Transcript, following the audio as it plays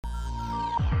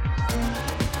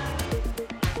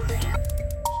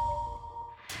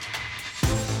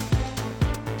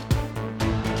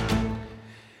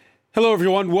Hello,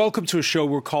 everyone. Welcome to a show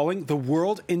we're calling The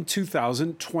World in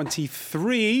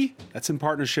 2023. That's in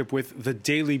partnership with the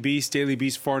Daily Beast. Daily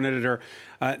Beast foreign editor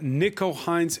Nico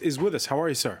Hines is with us. How are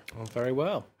you, sir? I'm very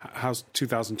well. How's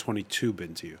 2022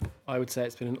 been to you? I would say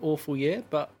it's been an awful year,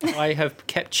 but I have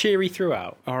kept cheery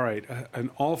throughout. All right.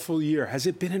 An awful year. Has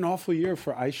it been an awful year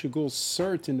for Aisha Gul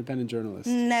Sert, independent journalist?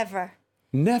 Never.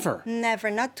 Never? Never.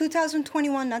 Not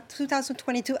 2021, not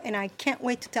 2022, and I can't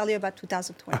wait to tell you about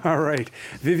 2020. All right.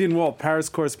 Vivian Walt, Paris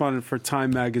correspondent for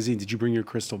Time magazine. Did you bring your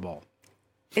crystal ball?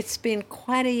 It's been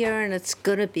quite a year, and it's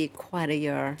going to be quite a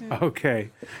year.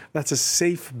 Okay, that's a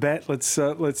safe bet. Let's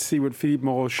see what Philippe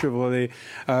Moreau-Chevrolet,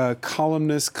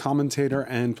 columnist, commentator,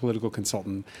 and political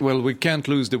consultant. Well, we can't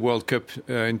lose the World Cup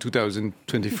in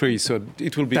 2023, so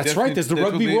it will be. That's right. There's the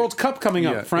Rugby World Cup coming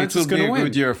up. France is going to win. It will be a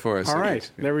good year for us. All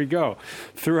right, there we go.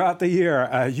 Throughout the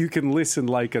year, you can listen,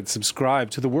 like, and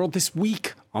subscribe to The World This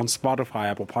Week on Spotify,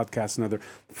 Apple Podcasts, and other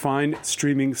fine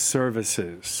streaming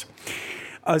services.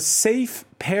 A safe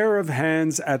pair of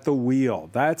hands at the wheel.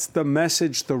 That's the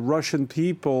message the Russian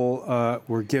people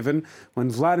were given when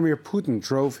Vladimir Putin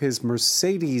drove his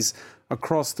Mercedes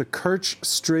across the Kerch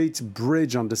Strait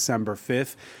Bridge on December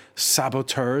 5th.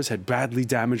 Saboteurs had badly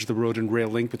damaged the road and rail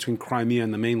link between Crimea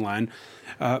and the mainland.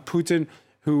 Putin,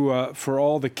 who, for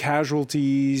all the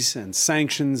casualties and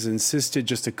sanctions, insisted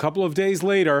just a couple of days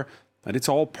later that it's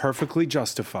all perfectly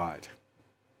justified.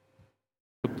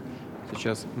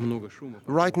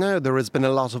 Right now, there has been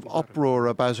a lot of uproar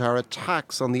about our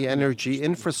attacks on the energy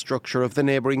infrastructure of the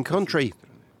neighbouring country.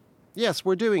 Yes,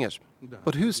 we're doing it.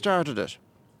 But who started it?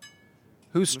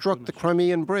 Who struck the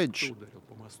Crimean Bridge?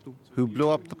 Who blew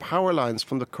up the power lines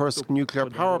from the Kursk nuclear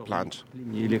power plant?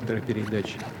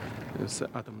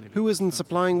 Who isn't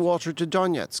supplying water to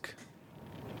Donetsk?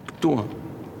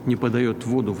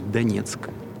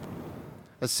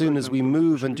 As soon as we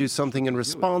move and do something in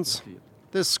response,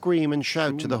 they scream and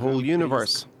shout to the whole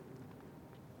universe.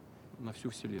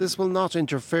 This will not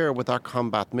interfere with our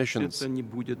combat missions.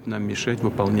 Nico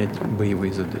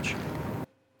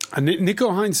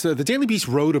Hines, the Daily Beast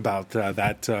wrote about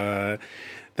that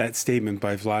statement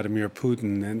by Vladimir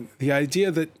Putin, and the idea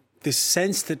that this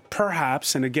sense that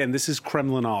perhaps, and again, this is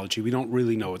Kremlinology, we don't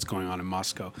really know what's going on in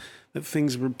Moscow, that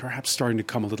things were perhaps starting to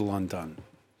come a little undone.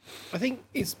 I think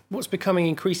what's becoming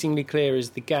increasingly clear is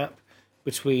the gap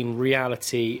between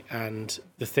reality and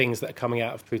the things that are coming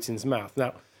out of Putin's mouth.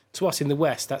 Now, to us in the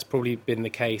West, that's probably been the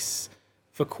case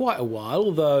for quite a while,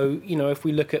 although, if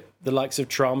we look at the likes of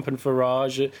Trump and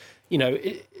Farage,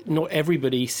 not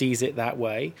everybody sees it that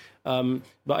way. But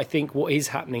I think what is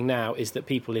happening now is that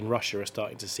people in Russia are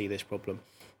starting to see this problem.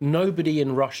 Nobody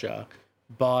in Russia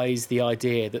buys the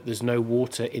idea that there's no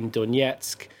water in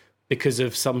Donetsk because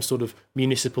of some sort of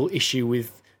municipal issue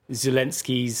with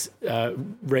Zelensky's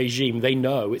regime. They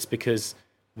know it's because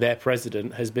their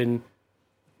president has been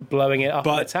blowing it up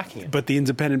and attacking it. But the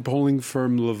independent polling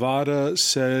firm Levada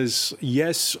says,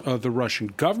 yes, the Russian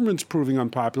government's proving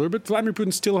unpopular, but Vladimir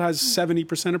Putin still has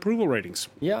 70% approval ratings.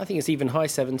 Yeah, I think it's even high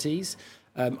 70s.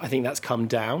 I think that's come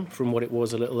down from what it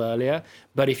was a little earlier.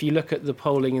 But if you look at the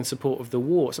polling in support of the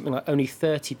war, something like only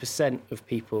 30% of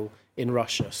people in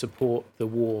Russia support the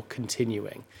war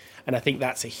continuing. And I think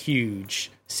that's a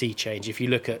huge sea change. If you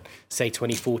look at, say,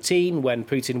 2014, when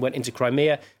Putin went into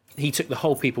Crimea, he took the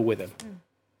whole people with him.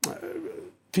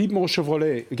 Philippe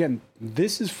Moreau-Chevrolet, again,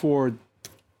 this is for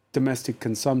domestic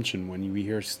consumption when we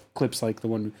hear clips like the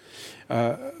one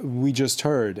we just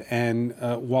heard. And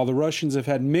while the Russians have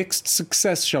had mixed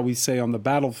success, shall we say, on the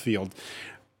battlefield,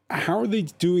 how are they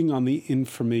doing on the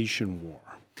information war?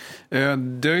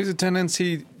 There is a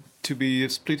tendency to be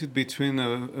split between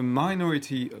a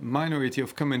minority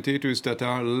of commentators that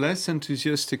are less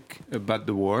enthusiastic about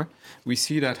the war. We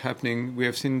see that happening. We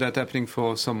have seen that happening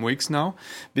for some weeks now.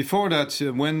 Before that,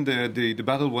 when the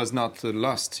battle was not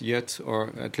lost yet,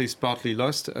 or at least partly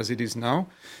lost, as it is now,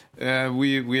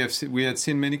 we had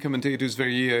seen many commentators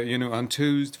very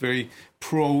enthused, very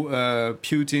pro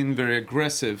Putin, very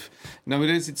aggressive.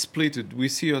 Nowadays, it's split. We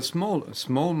see a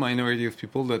small minority of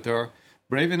people that are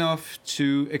brave enough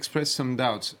to express some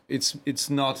doubts. It's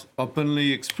not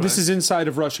openly expressed. This is inside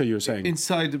of Russia, you're saying?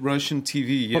 Inside Russian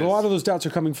TV, yes. But a lot of those doubts are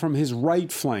coming from his right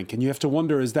flank, and you have to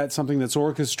wonder, is that something that's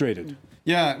orchestrated?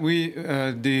 Yeah,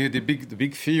 the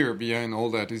big fear behind all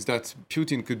that is that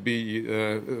Putin could be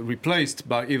replaced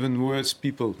by even worse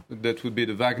people. That would be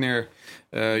the Wagner,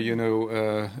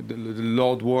 the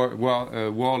Lord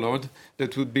warlord.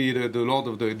 That would be the lord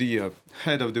of the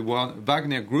head of the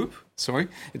Wagner group.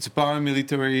 It's a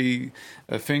paramilitary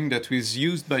thing that was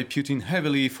used by Putin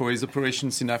heavily for his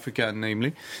operations in Africa,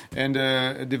 namely. And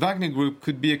the Wagner Group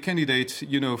could be a candidate,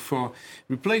 for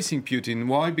replacing Putin.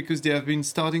 Why? Because they have been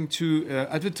starting to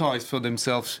advertise for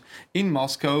themselves in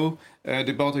Moscow.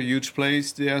 They bought a huge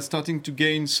place. They are starting to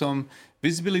gain some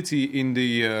visibility in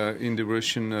the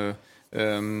Russian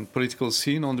political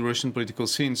scene, on the Russian political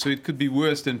scene. So it could be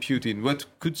worse than Putin. What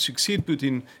could succeed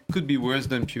Putin could be worse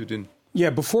than Putin. Yeah,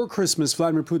 before Christmas,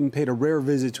 Vladimir Putin paid a rare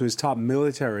visit to his top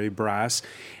military brass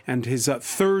and his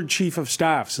third chief of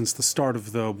staff since the start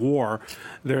of the war.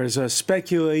 There's a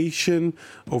speculation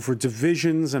over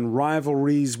divisions and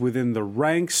rivalries within the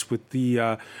ranks with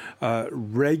the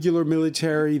regular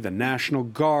military, the National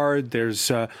Guard. There's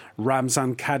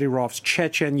Ramzan Kadyrov's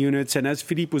Chechen units. And as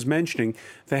Philippe was mentioning,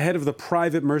 the head of the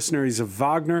private mercenaries of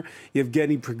Wagner,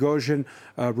 Yevgeny Prigozhin,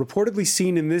 reportedly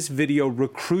seen in this video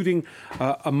recruiting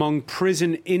among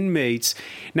prison inmates.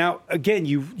 Now, again,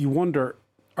 you wonder,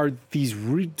 are these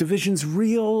divisions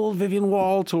real, Vivian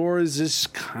Walt, or is this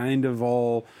kind of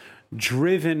all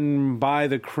driven by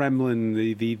the Kremlin,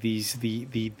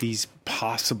 these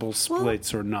possible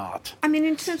splits or not? I mean,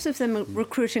 in terms of them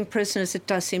recruiting prisoners, it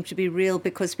does seem to be real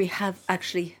because we have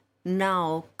actually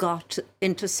now got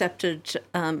intercepted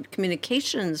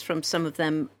communications from some of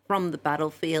them from the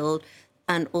battlefield,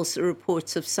 and also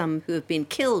reports of some who have been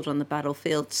killed on the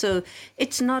battlefield. So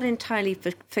it's not entirely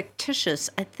fictitious.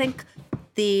 I think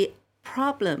the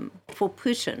problem for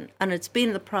Putin, and it's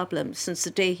been the problem since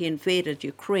the day he invaded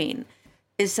Ukraine,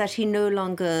 is that he no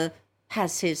longer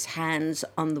has his hands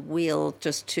on the wheel,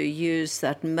 just to use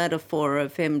that metaphor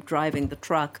of him driving the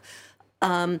truck.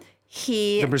 The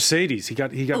Mercedes. He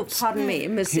got. Oh, pardon me,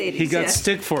 Mercedes. He got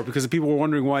stick for it because people were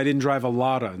wondering why I didn't drive a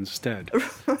Lada instead.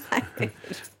 Right.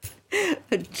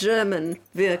 A German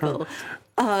vehicle.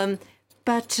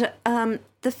 But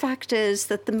the fact is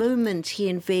that the moment he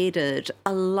invaded,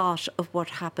 a lot of what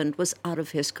happened was out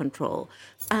of his control.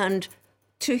 And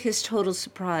to his total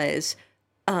surprise,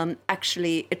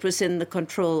 actually, it was in the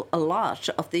control a lot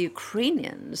of the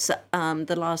Ukrainians,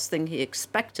 the last thing he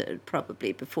expected,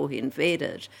 probably, before he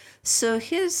invaded. So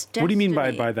his destiny... What do you mean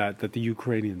by that the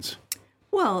Ukrainians?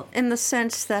 Well, in the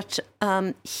sense that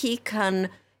he can...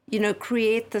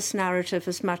 create this narrative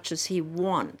as much as he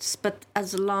wants, but as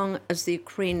long as the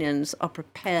Ukrainians are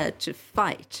prepared to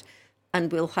fight,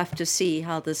 and we'll have to see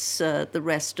how this the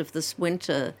rest of this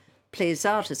winter plays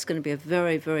out. It's going to be a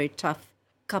very, very tough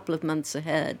couple of months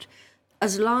ahead.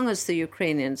 As long as the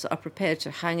Ukrainians are prepared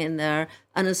to hang in there,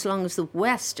 and as long as the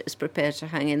West is prepared to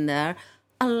hang in there,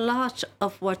 a lot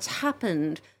of what's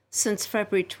happened since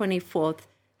February 24th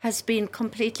has been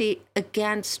completely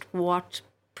against what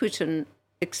Putin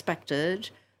expected,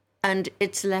 and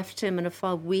it's left him in a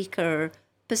far weaker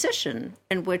position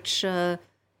in which, the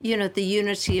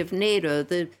unity of NATO,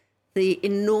 the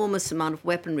enormous amount of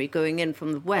weaponry going in from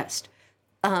the West,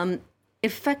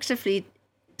 effectively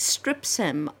strips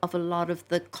him of a lot of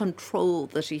the control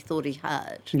that he thought he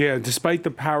had. Yeah, despite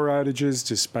the power outages,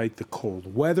 despite the cold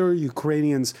weather,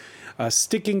 Ukrainians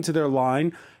sticking to their line,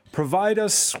 provide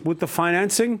us with the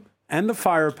financing and the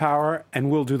firepower, and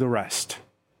we'll do the rest.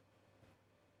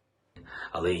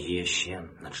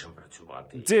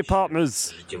 Dear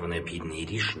partners,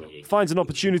 find an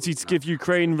opportunity to give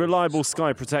Ukraine reliable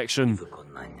sky protection,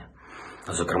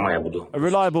 a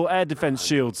reliable air defense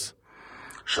shield.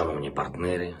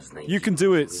 You can do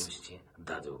it.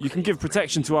 You can give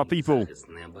protection to our people.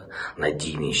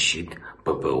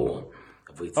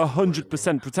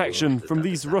 100% protection from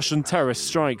these Russian terrorist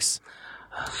strikes.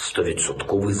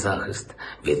 100% захист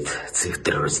від цих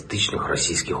терористичних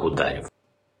російських ударів.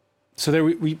 So there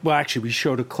we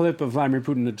showed a clip of Vladimir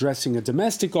Putin addressing a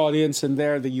domestic audience, and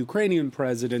there the Ukrainian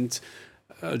president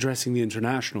addressing the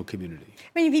international community.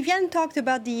 I mean, Viviane talked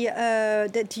about the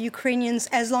Ukrainians,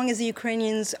 as long as the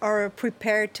Ukrainians are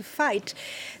prepared to fight.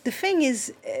 The thing is,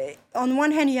 on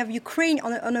one hand, you have Ukraine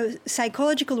on a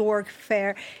psychological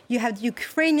warfare. You have the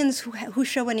Ukrainians who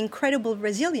show an incredible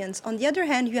resilience. On the other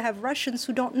hand, you have Russians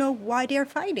who don't know why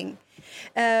they're fighting.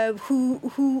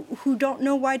 Who don't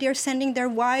know why they're sending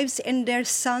their wives and their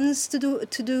sons to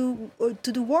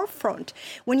the war front.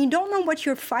 When you don't know what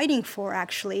you're fighting for,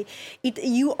 actually,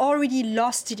 you already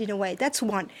lost it in a way. That's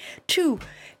one. Two,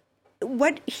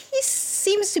 what he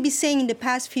seems to be saying in the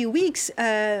past few weeks,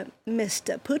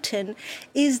 Mr. Putin,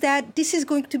 is that this is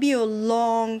going to be a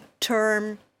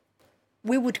long-term,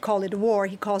 we would call it war.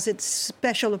 He calls it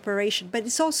special operation, but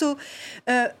it's also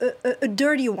a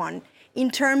dirty one. in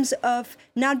terms of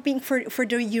not being for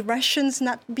the Russians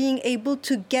not being able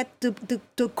to get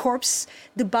the corpse,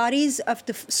 the bodies of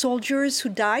the soldiers who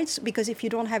died, because if you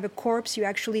don't have a corpse, you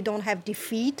actually don't have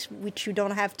defeat, which you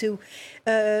don't have to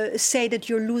say that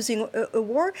you're losing a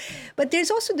war. But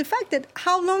there's also the fact that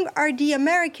how long are the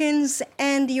Americans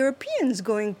and the Europeans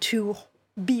going to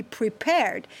be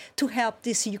prepared to help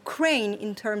this Ukraine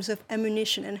in terms of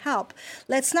ammunition and help?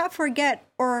 Let's not forget,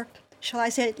 or shall I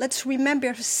say, let's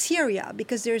remember Syria,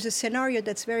 because there's a scenario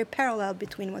that's very parallel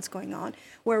between what's going on,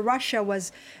 where Russia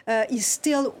is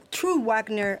still, through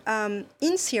Wagner,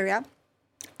 in Syria.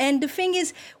 And the thing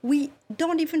is, we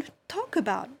don't even talk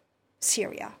about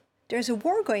Syria. There's a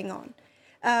war going on.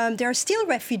 There are still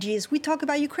refugees. We talk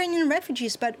about Ukrainian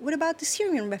refugees, but what about the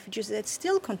Syrian refugees that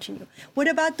still continue? What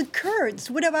about the Kurds?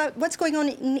 What about what's going on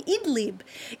in Idlib?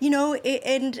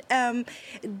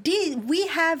 We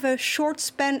have a short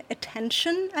span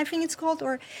attention, I think it's called,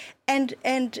 and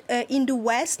in the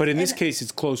West. But in this case,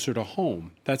 it's closer to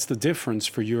home. That's the difference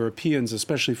for Europeans,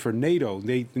 especially for NATO.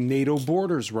 NATO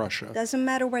borders Russia. Doesn't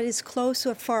matter whether it's close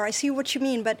or far. I see what you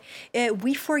mean, but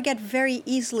we forget very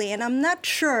easily. And I'm not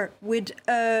sure with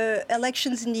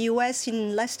elections in the US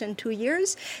in less than 2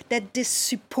 years that this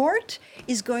support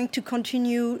is going to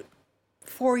continue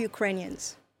for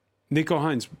Ukrainians. Nico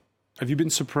Heinz, have you been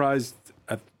surprised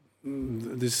at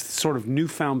this sort of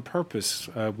newfound purpose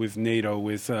with NATO,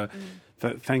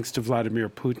 thanks to Vladimir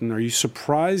Putin? Are you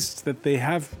surprised that they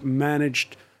have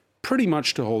managed pretty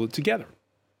much to hold it together?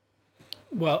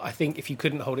 Well, I think if you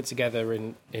couldn't hold it together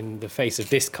in the face of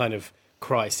this kind of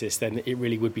crisis, then it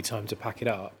really would be time to pack it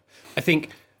up. I think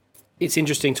it's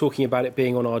interesting talking about it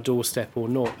being on our doorstep or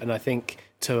not. And I think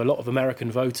to a lot of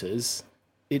American voters,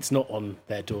 it's not on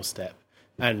their doorstep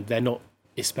and they're not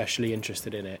especially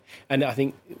interested in it. And I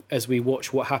think as we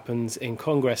watch what happens in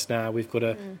Congress now, we've got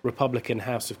a Republican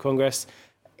House of Congress,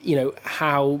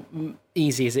 how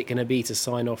easy is it going to be to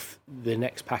sign off the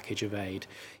next package of aid?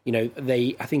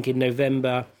 I think in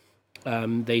November,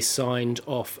 they signed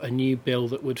off a new bill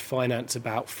that would finance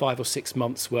about 5 or 6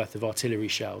 months worth of artillery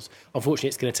shells. Unfortunately,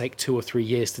 it's going to take 2 or 3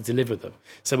 years to deliver them.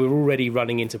 So we're already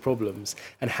running into problems.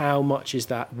 And how much is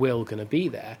that will going to be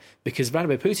there? Because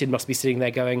Vladimir Putin must be sitting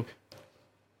there going,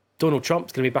 Donald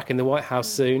Trump's going to be back in the White House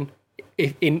soon.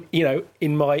 In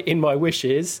my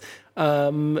wishes,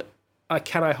 can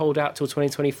I hold out till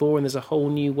 2024? And there's a whole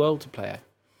new world to play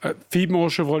out. Philippe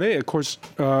Chevrolet, of course.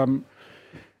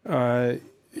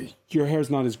 Your hair's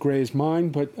not as grey as mine,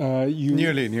 but you...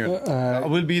 Nearly. I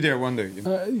will be there one day.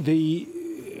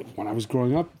 When I was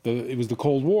growing up, it was the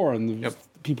Cold War, and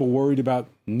people worried about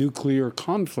nuclear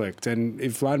conflict. And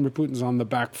if Vladimir Putin's on the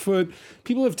back foot,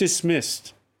 people have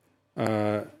dismissed,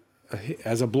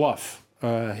 as a bluff,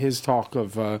 his talk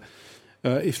of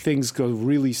if things go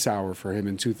really sour for him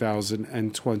in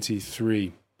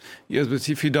 2023. Yes, but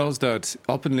if he does that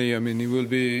openly, I mean,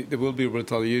 there will be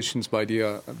retaliations by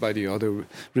the other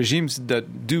regimes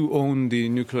that do own the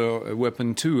nuclear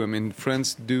weapon too. I mean,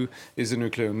 France is a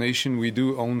nuclear nation. We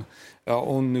do own our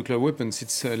own nuclear weapons.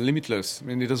 It's limitless. I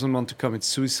mean, he doesn't want to commit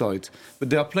suicide. But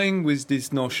they are playing with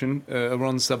this notion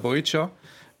around Zaporizhzhia,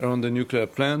 around the nuclear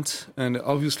plant, and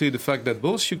obviously the fact that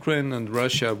both Ukraine and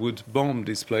Russia would bomb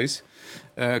this place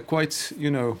quite,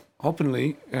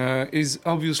 openly, is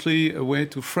obviously a way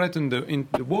to threaten the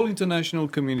whole international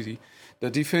community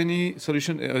that if any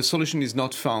solution is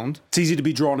not found... It's easy to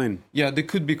be drawn in. Yeah, there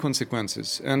could be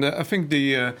consequences. And I think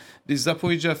the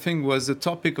Zaporizhzhia thing was a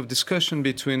topic of discussion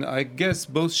between, I guess,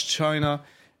 both China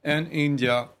and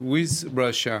India with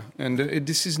Russia. And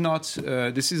this is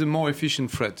a more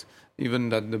efficient threat even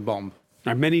than the bomb.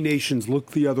 Many nations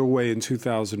looked the other way in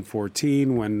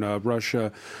 2014 when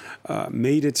Russia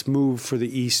made its move for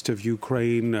the east of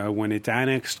Ukraine, when it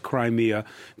annexed Crimea.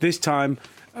 This time,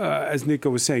 as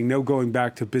Nico was saying, no going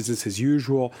back to business as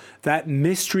usual. That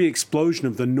mystery explosion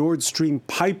of the Nord Stream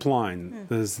pipeline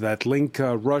that link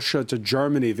Russia to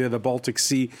Germany via the Baltic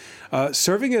Sea,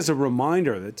 serving as a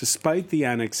reminder that despite the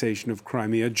annexation of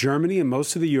Crimea, Germany and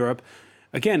most of Europe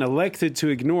again, elected to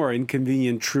ignore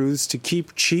inconvenient truths to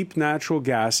keep cheap natural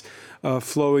gas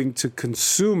flowing to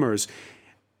consumers.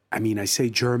 I mean, I say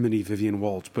Germany, Vivian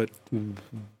Walt, but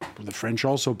the French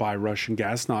also buy Russian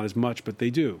gas, not as much, but they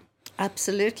do.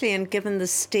 Absolutely, and given the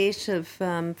state of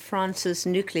France's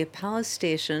nuclear power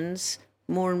stations,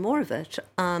 more and more of it,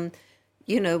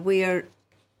 we are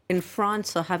in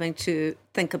France are having to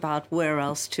think about where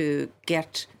else to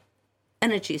get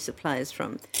energy supplies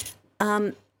from.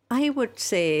 I would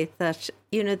say that,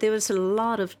 there was a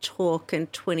lot of talk in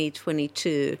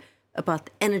 2022 about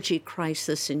the energy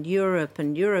crisis in Europe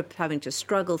and Europe having to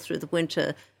struggle through the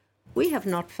winter. We have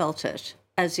not felt it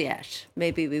as yet.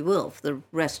 Maybe we will for the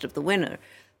rest of the winter.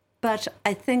 But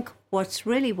I think what's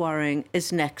really worrying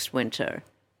is next winter.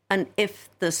 And if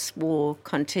this war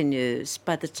continues,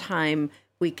 by the time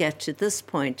we get to this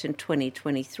point in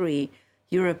 2023,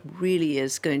 Europe really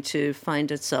is going to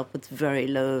find itself with very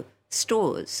low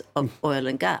stores of oil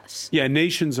and gas. Yeah,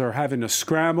 nations are having a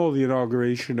scramble. The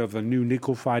inauguration of a new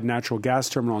nickel-fired natural gas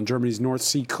terminal on Germany's North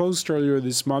Sea coast earlier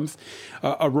this month.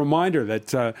 A reminder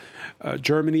that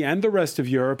Germany and the rest of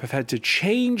Europe have had to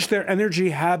change their energy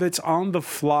habits on the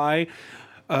fly.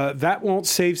 That won't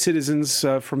save citizens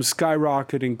from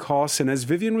skyrocketing costs. And as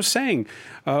Vivian was saying,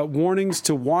 warnings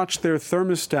to watch their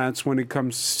thermostats when it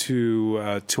comes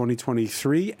to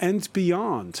 2023 and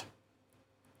beyond.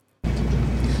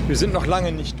 Wir sind noch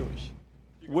lange nicht durch.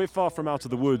 We're far from out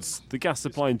of the woods. The gas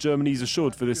supply in Germany is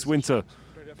assured for this winter,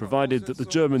 provided that the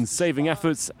Germans' saving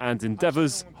efforts and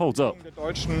endeavours hold up. Die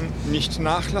Deutschen nicht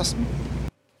nachlassen.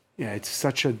 Yeah, it's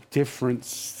such a different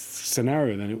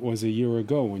scenario than it was a year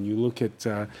ago. When you look at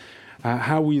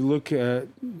how we look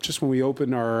just when we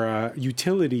open our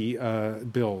utility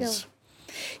bills.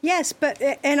 Yes, but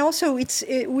and also it's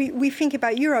we think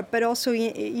about Europe, but also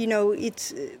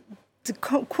it's the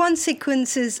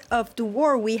consequences of the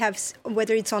war we have,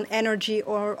 whether it's on energy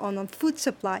or on food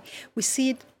supply. We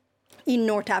see it in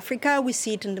North Africa, we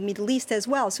see it in the Middle East as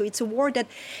well. So it's a war that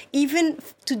even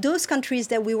to those countries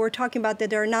that we were talking about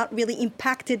that are not really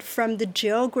impacted from the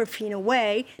geography in a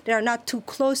way, that are not too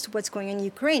close to what's going on in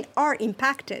Ukraine, are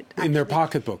impacted. Actually. In their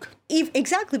pocketbook.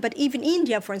 Exactly, but even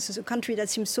India, for instance, a country that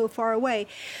seems so far away.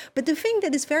 But the thing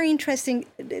that is very interesting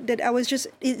that I was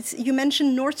you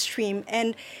mentioned Nord Stream,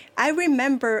 and I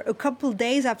remember a couple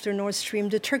days after Nord Stream,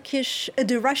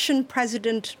 the Russian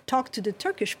president talked to the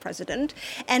Turkish president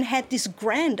and had this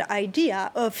grand idea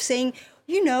of saying,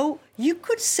 you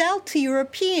could sell to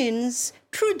Europeans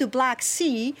through the Black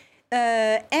Sea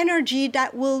energy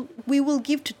that we will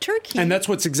give to Turkey. And that's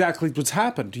exactly what's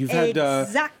happened. You've had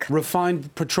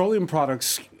refined petroleum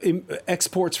products,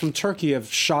 exports from Turkey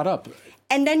have shot up.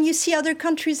 And then you see other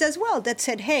countries as well that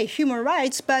said, hey, human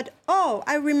rights, but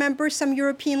I remember some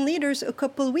European leaders a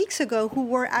couple of weeks ago who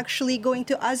were actually going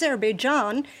to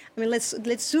Azerbaijan. I mean,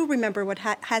 let's do remember what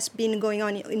has been going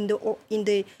on in the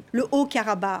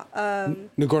Haut-Karabakh,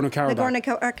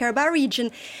 Nagorno-Karabakh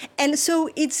region. And so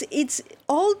it's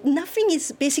all, nothing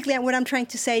is, basically what I'm trying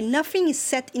to say, nothing is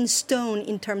set in stone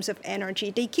in terms of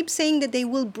energy. They keep saying that they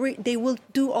will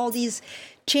do all these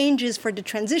changes for the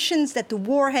transitions, that the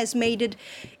war has made it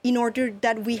in order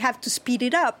that we have to speed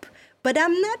it up. But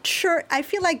I'm not sure. I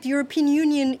feel like the European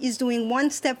Union is doing one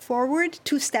step forward,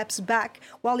 two steps back,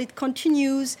 while it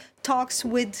continues talks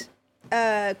with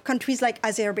countries like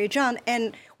Azerbaijan.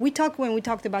 And when we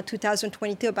talked about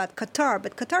 2022 about Qatar,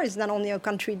 but Qatar is not only a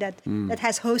country that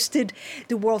has hosted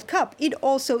the World Cup, it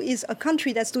also is a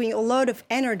country that's doing a lot of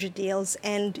energy deals,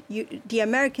 and the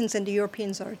Americans and the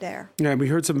Europeans are there. Yeah, we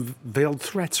heard some veiled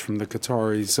threats from the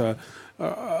Qataris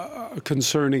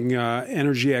concerning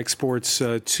energy exports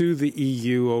to the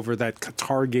EU over that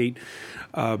Qatargate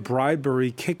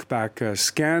bribery kickback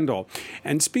scandal.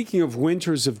 And speaking of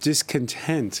winters of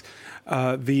discontent,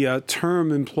 the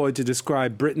term employed to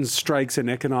describe Britain's strikes and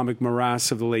economic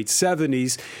morass of the late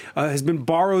 70s has been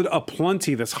borrowed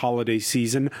aplenty this holiday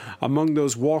season. Among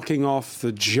those walking off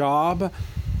the job,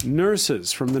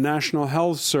 nurses from the National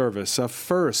Health Service, a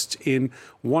first in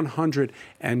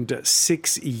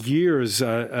 106 years,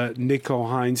 Nico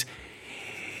Hines.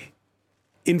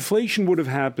 Inflation would have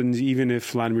happened even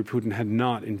if Vladimir Putin had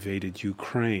not invaded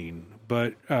Ukraine.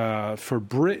 But for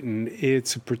Britain,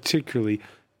 it's a particularly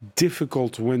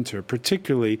difficult winter,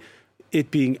 particularly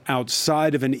it being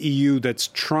outside of an EU that's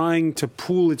trying to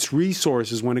pool its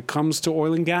resources when it comes to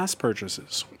oil and gas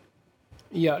purchases.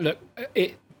 Yeah, look,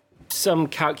 some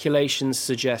calculations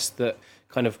suggest that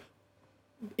kind of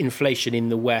inflation in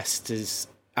the West is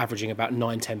averaging about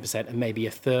 9-10%, and maybe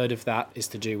a third of that is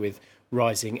to do with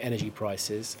rising energy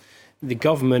prices. The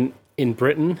government in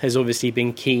Britain has obviously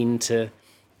been keen to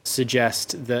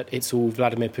suggest that it's all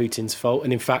Vladimir Putin's fault.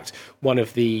 And in fact, one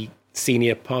of the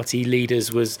senior party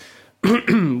leaders was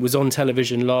on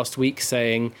television last week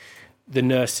saying the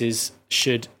nurses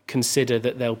should consider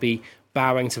that they'll be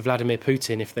bowing to Vladimir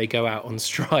Putin if they go out on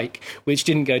strike, which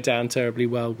didn't go down terribly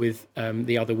well with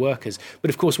the other workers.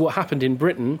 But of course, what happened in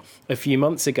Britain a few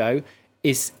months ago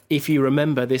is, if you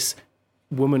remember, this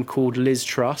woman called Liz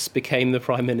Truss became the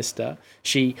Prime Minister.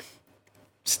 She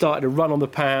started a run on the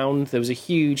pound. There was a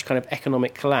huge kind of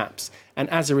economic collapse. And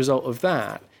as a result of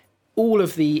that, all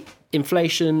of the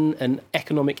inflation and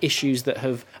economic issues that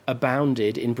have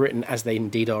abounded in Britain, as they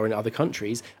indeed are in other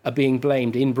countries, are being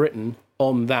blamed in Britain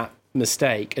on that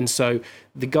mistake. And so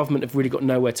the government have really got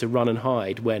nowhere to run and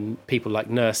hide when people like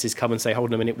nurses come and say, hold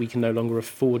on a minute, we can no longer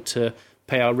afford to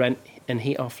pay our rent and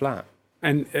heat our flat.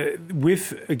 And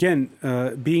with, again,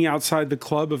 being outside the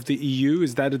club of the EU,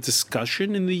 is that a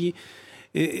discussion in the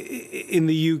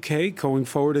UK going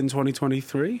forward in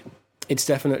 2023? It's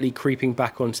definitely creeping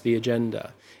back onto the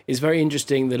agenda. It's very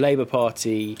interesting. The Labour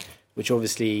Party, which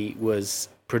obviously was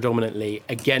predominantly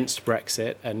against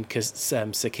Brexit, and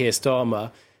Sir Keir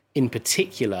Starmer in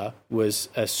particular was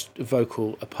a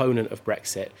vocal opponent of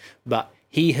Brexit, but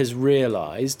he has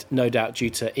realised, no doubt due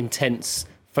to intense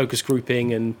focus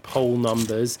grouping and poll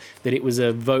numbers, that it was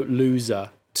a vote loser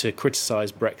to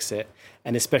criticise Brexit.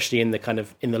 And especially in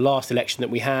the last election that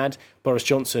we had, Boris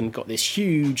Johnson got this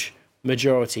huge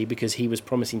majority because he was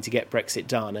promising to get Brexit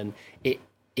done, and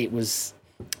it was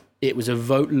a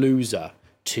vote loser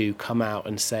to come out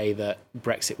and say that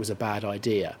Brexit was a bad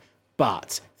idea.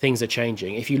 But things are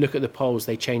changing. If you look at the polls,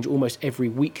 they change almost every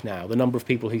week now. The number of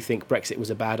people who think Brexit was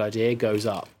a bad idea goes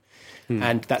up.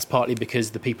 And that's partly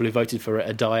because the people who voted for it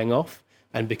are dying off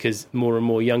and because more and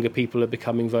more younger people are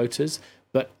becoming voters.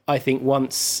 But I think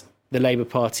once the Labour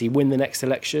Party win the next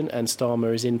election and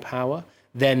Starmer is in power,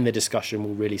 then the discussion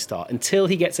will really start. Until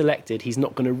he gets elected, he's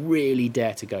not going to really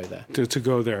dare to go there. To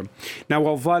go there. Now,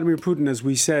 while Vladimir Putin, as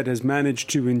we said, has managed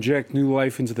to inject new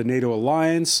life into the NATO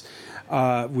alliance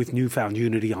with newfound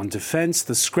unity on defense,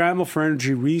 the scramble for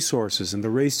energy resources and the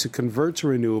race to convert to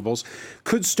renewables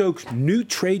could stoke new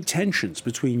trade tensions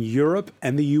between Europe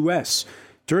and the U.S.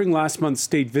 During last month's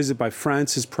state visit by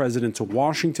France's president to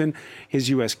Washington, his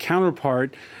U.S.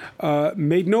 counterpart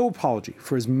made no apology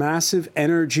for his massive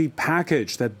energy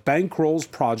package that bankrolls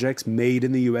projects made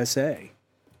in the USA.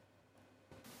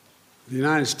 The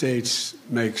United States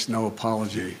makes no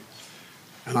apology,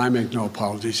 and I make no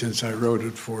apology since I wrote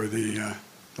it for the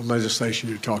legislation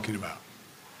you're talking about.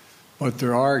 But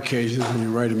there are occasions when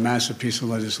you write a massive piece of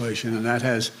legislation, and that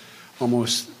has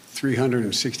almost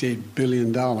 $368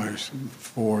 billion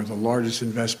for the largest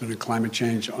investment in climate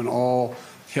change of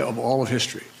all of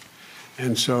history.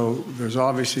 And so there's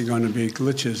obviously going to be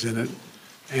glitches in it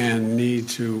and need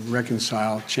to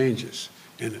reconcile changes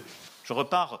in it.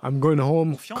 I'm going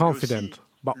home confident,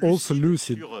 but also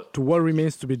lucid to what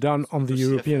remains to be done on the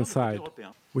European side,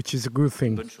 which is a good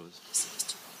thing.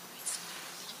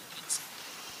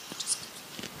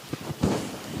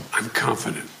 I'm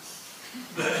confident.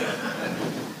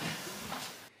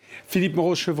 Philippe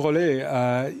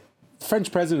Moreau-Chevrolet,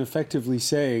 French president effectively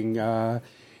saying,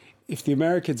 if the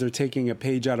Americans are taking a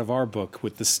page out of our book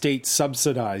with the state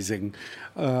subsidizing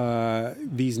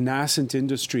these nascent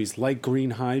industries like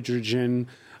green hydrogen,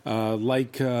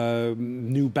 like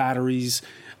new batteries,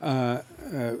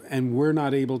 and we're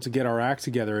not able to get our act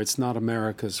together, it's not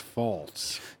America's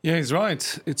fault. Yeah, he's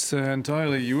right. It's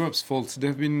entirely Europe's fault.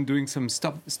 They've been doing some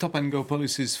stop-and-go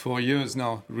policies for years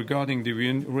now regarding the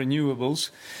renewables.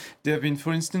 They have been,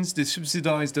 for instance, they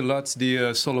subsidized a lot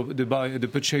the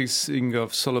purchasing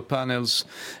of solar panels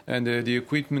and the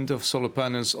equipment of solar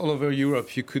panels all over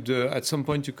Europe. You could, at some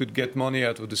point, you could get money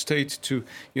out of the state to,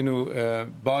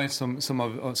 buy some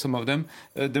of them.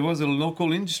 There was a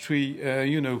local industry,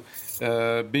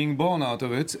 being born out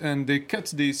of it, and they cut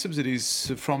the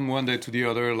subsidies from one day to the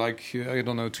other,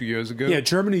 2 years ago. Yeah,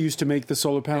 Germany used to make the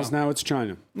solar panels, now it's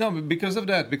China. No, but because of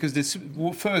that, because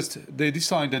first they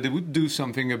decide that they would do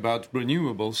something about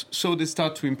renewables, so they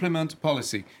start to implement a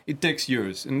policy. It takes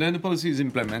years, and then the policy is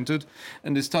implemented,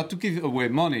 and they start to give away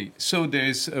money. So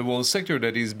there's a whole sector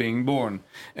that is being born.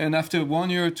 And after 1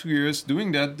 year, 2 years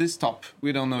doing that, they stop.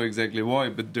 We don't know exactly why,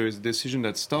 but there's a decision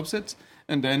that stops it.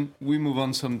 And then we move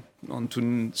on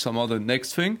to some other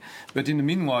next thing. But in the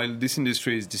meanwhile, this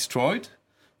industry is destroyed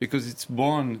because it's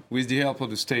born with the help of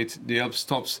the state.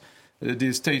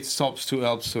 The state stops to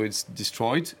help, so it's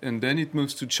destroyed. And then it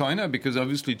moves to China because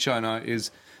obviously China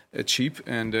is cheap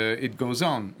and it goes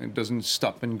on. It doesn't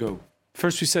stop and go.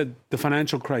 First we said the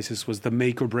financial crisis was the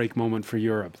make or break moment for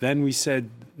Europe. Then we said,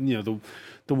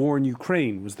 the war in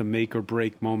Ukraine was the make or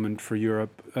break moment for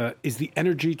Europe. Is the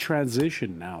energy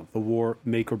transition now the war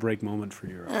make or break moment for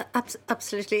Europe?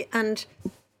 Absolutely. And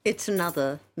it's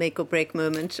another make or break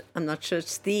moment. I'm not sure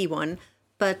it's the one.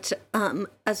 But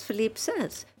as Philippe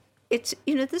says, it's,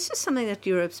 this is something that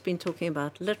Europe's been talking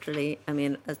about literally,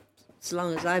 as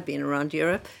long as I've been around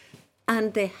Europe.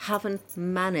 And they haven't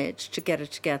managed to get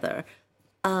it together.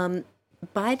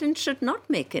 Biden should not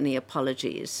make any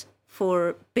apologies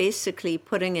for basically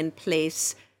putting in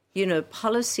place,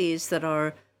 policies that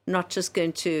are not just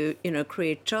going to,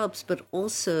 create jobs, but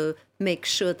also make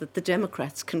sure that the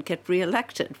Democrats can get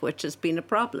reelected, which has been a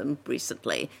problem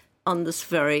recently on this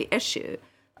very issue.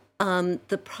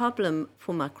 The problem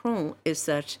for Macron is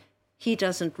that he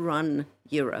doesn't run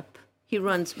Europe. He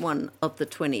runs one of the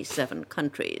 27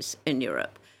 countries in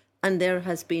Europe. And there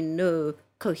has been no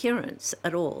coherence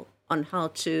at all on how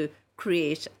to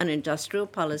create an industrial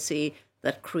policy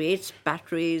that creates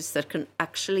batteries that can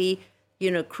actually,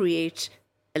 create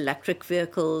electric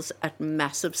vehicles at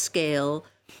massive scale.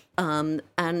 And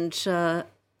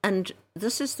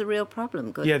this is the real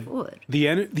problem going forward.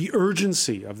 The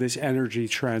urgency of this energy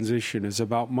transition is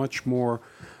about much more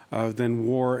than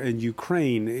war in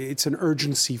Ukraine. It's an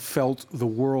urgency felt the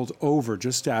world over.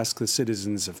 Just ask the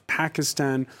citizens of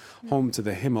Pakistan, home to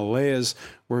the Himalayas,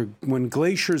 where when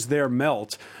glaciers there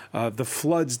melt, the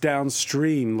floods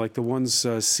downstream, like the ones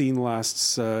seen last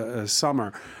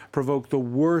summer, provoke the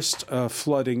worst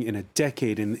flooding in a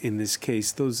decade in this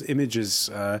case. Those images,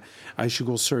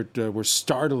 were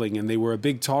startling, and they were a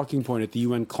big talking point at the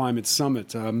UN Climate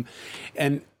Summit.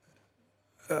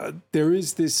 There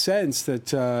is this sense that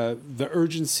the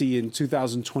urgency in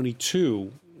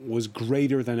 2022 was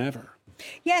greater than ever.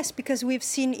 Yes, because we've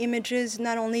seen images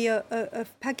not only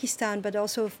of Pakistan, but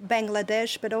also of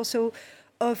Bangladesh, but also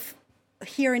of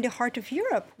here in the heart of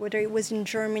Europe, whether it was in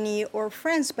Germany or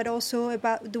France, but also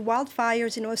about the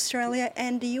wildfires in Australia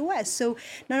and the US. So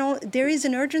there is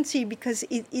an urgency because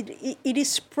it is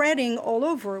spreading all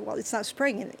over. Well, it's not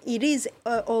spreading, it is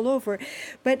all over.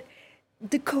 But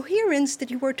the coherence that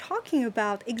you were talking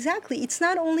about, exactly, it's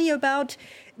not only about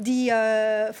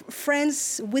the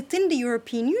friends within the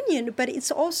European Union, but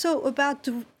it's also about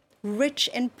the rich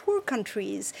and poor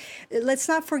countries. Let's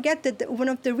not forget that one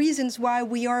of the reasons why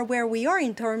we are where we are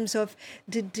in terms of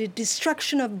the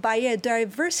destruction of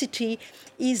biodiversity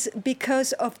is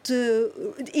because of the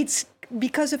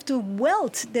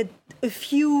wealth that a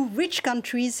few rich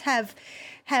countries have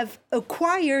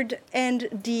acquired, and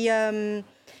the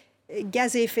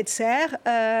gaz à effet de serre,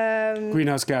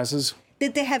 greenhouse gases,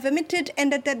 that they have emitted,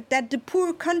 and that the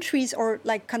poor countries, or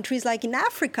like countries like in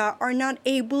Africa, are not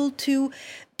able to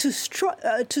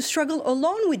struggle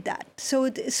alone with that. So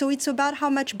it's about how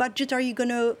much budget are you going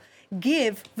to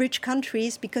give rich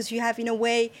countries, because you have in a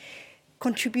way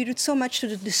contributed so much to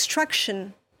the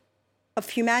destruction of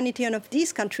humanity and of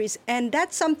these countries. And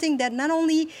that's something that not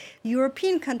only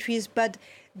European countries, but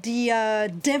the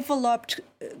developed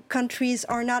countries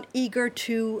are not eager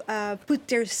to put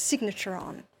their signature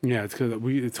on. Yeah,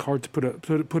 it's hard to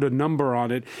put a number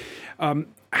on it.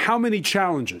 How many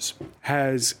challenges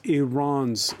has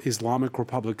Iran's Islamic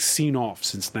Republic seen off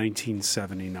since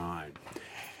 1979?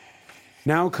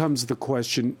 Now comes the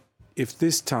question, if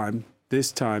this time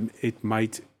it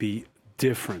might be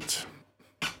different.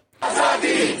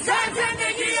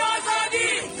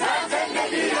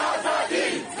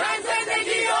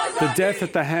 The death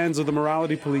at the hands of the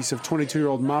morality police of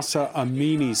 22-year-old Mahsa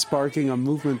Amini, sparking a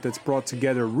movement that's brought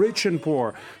together rich and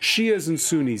poor, Shias and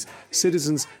Sunnis,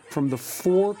 citizens from the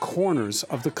four corners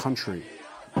of the country.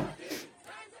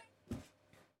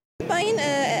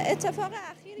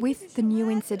 With the new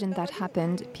incident that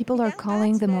happened, people are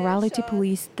calling the morality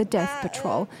police the death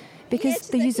patrol, because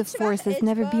the use of force has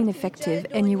never been effective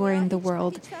anywhere in the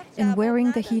world, and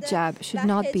wearing the hijab should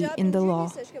not be in the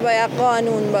law.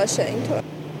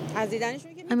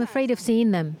 I'm afraid of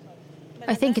seeing them.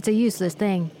 I think it's a useless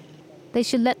thing. They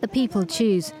should let the people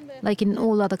choose, like in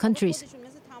all other countries.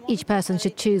 Each person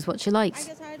should choose what she likes.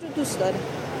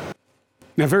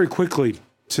 Now, very quickly,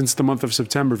 since the month of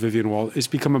September, Vivian Wall, it's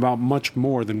become about much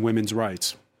more than women's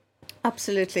rights.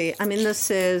 Absolutely. I mean, this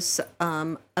is,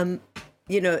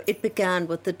 it began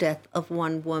with the death of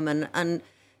one woman. And,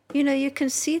 you can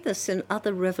see this in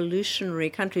other revolutionary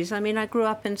countries. I mean, I grew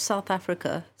up in South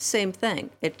Africa, same thing.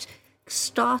 It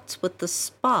starts with the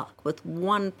spark, with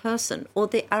one person, or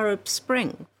the Arab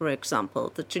Spring, for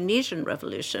example, the Tunisian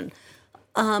Revolution.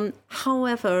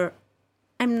 However,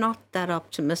 I'm not that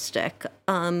optimistic.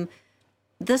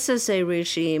 This is a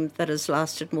regime that has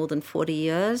lasted more than 40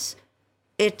 years.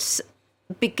 It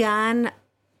began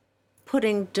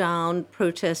putting down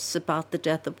protests about the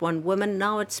death of one woman.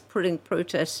 Now it's putting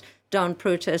down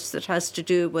protests that has to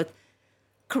do with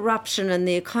corruption and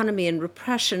the economy and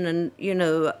repression and,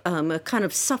 a kind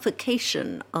of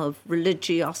suffocation of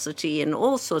religiosity and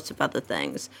all sorts of other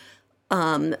things.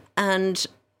 And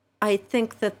I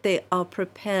think that they are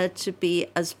prepared to be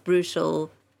as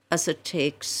brutal as it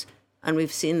takes. And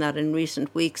we've seen that in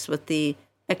recent weeks with the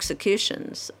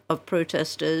executions of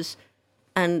protesters.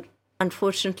 And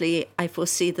unfortunately, I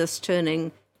foresee this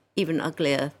turning even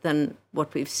uglier than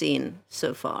what we've seen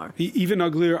so far. Even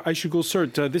uglier, Aysegul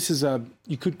Sert. This is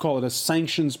you could call it a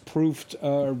sanctions-proofed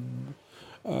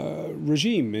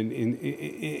regime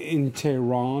in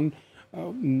Tehran.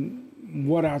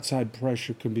 what outside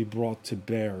pressure can be brought to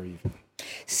bear even?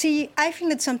 See, I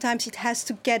think that sometimes it has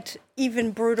to get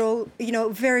even brutal,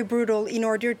 very brutal in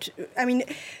order to,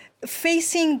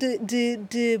 facing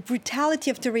the brutality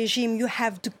of the regime, you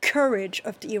have the courage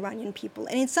of the Iranian people.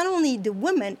 And it's not only the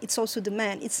women, it's also the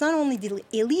men. It's not only the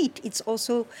elite, it's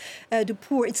also the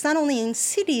poor. It's not only in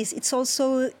cities, it's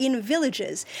also in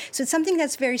villages. So it's something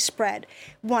that's very spread.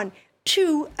 One.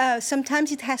 Two,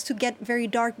 sometimes it has to get very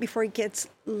dark before it gets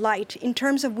light. In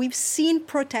terms of, we've seen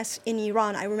protests in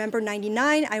Iran. I remember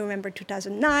 99, I remember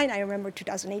 2009, I remember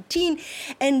 2018.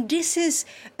 And this is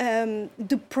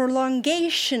the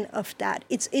prolongation of that.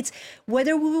 It's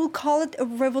whether we will call it a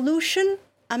revolution,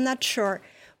 I'm not sure.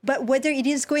 But whether it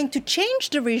is going to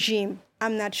change the regime,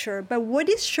 I'm not sure. But what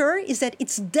is sure is that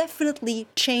it's definitely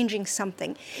changing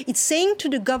something. It's saying to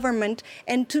the government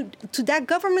and to that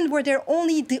government where they're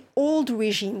only the old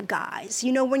regime guys.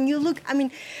 When you look,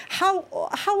 how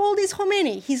old is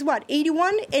Khomeini? He's what,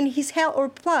 81? And his health, or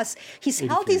plus, his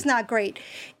health is not great.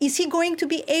 Is he going to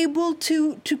be able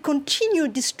to continue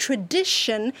this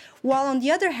tradition while on the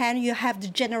other hand, you have the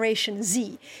Generation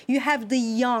Z, you have the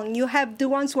young, you have the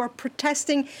ones who are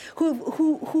protesting,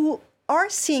 who are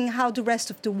seeing how the rest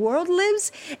of the world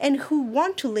lives and who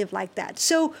want to live like that.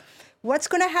 So what's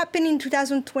going to happen in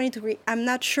 2023? I'm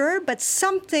not sure, but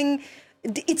something,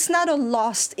 it's not a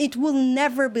lost, it will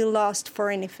never be lost for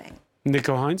anything.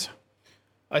 Nico Heinz?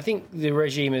 I think the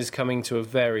regime is coming to a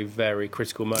very, very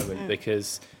critical moment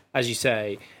because, as you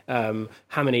say,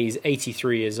 Khamenei's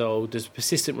 83 years old. There's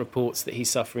persistent reports that he's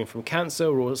suffering from cancer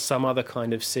or some other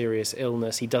kind of serious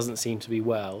illness. He doesn't seem to be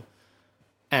well.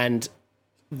 And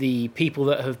the people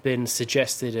that have been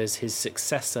suggested as his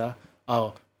successor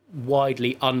are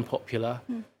widely unpopular.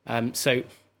 So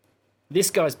this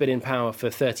guy's been in power for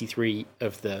 33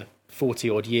 of the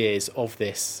 40-odd years of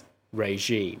this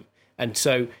regime. And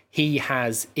so he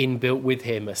has inbuilt with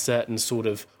him a certain sort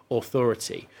of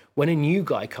authority. When a new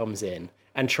guy comes in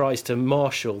and tries to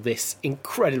marshal this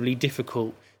incredibly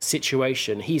difficult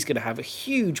situation, he's going to have a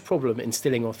huge problem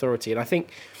instilling authority. And I think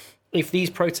if these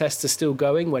protests are still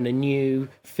going when a new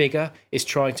figure is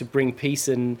trying to bring peace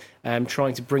and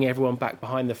trying to bring everyone back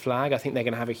behind the flag, I think they're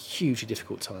going to have a hugely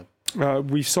difficult time.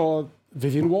 We saw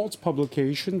Vivian Walt's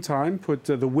publication, Time, put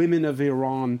the women of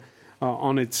Iran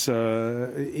on its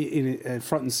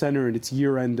front and center in its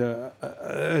year-end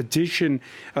edition.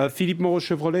 Philippe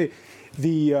Moreau-Chevrolet,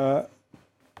 the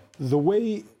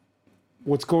way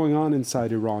what's going on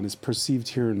inside Iran is perceived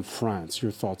here in France.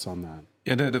 Your thoughts on that?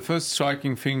 Yeah, the first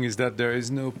striking thing is that there is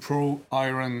no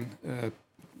pro-Iran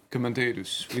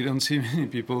commentators. We don't see many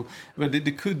people, but they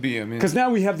could be. Because now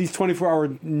we have these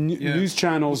 24-hour news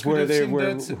channels where they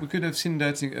were. We could have seen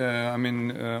that.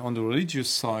 On the religious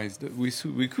side,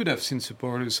 we could have seen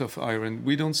supporters of Iran.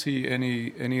 We don't see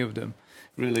any of them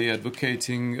really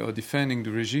advocating or defending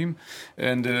the regime,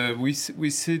 and we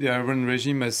see the Iran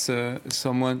regime as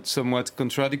somewhat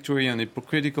contradictory and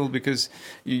hypocritical, because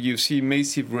you see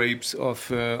massive rapes of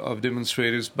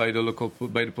demonstrators by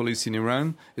the police in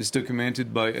Iran. It's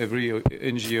documented by every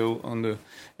NGO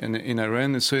in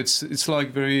Iran. So it's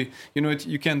like very,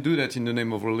 you can't do that in the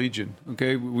name of religion.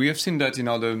 Okay, we have seen that in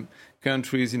other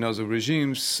countries, in other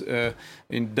regimes.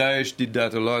 In Daesh did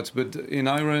that a lot, but in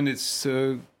Iran it's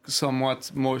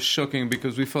somewhat more shocking,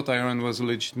 because we thought Iran was a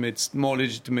more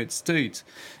legitimate state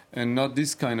and not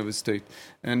this kind of a state.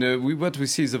 And what we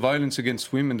see is the violence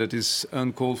against women that is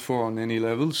uncalled for on any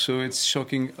level. So it's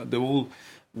shocking the whole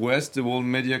West, the whole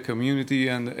media community,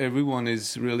 and everyone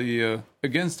is really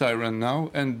against Iran now.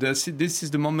 And this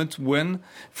is the moment when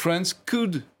France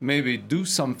could maybe do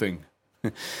something.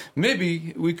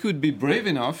 Maybe we could be brave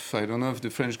enough, I don't know if the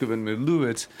French government will do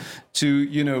it, to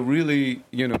really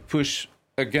push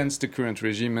against the current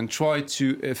regime and try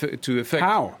to effect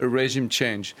a regime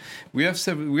change. We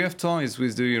have ties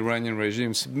with the Iranian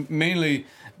regimes, mainly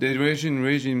the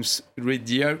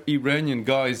Iranian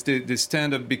guys. They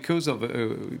stand up because of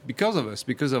us,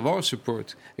 because of our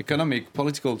support, economic,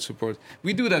 political support.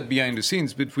 We do that behind the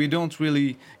scenes, but we don't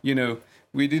really,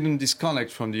 we didn't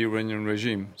disconnect from the Iranian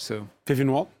regime. So,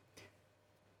 Vivian Wall?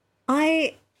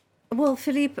 Well,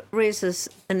 Philippe raises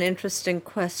an interesting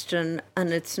question,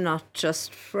 and it's not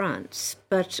just France,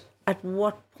 but at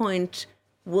what point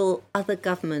will other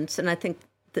governments, and I think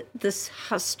this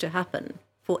has to happen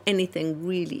for anything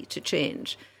really to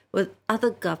change, will other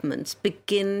governments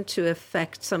begin to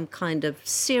effect some kind of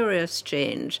serious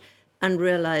change and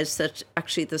realize that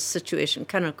actually the situation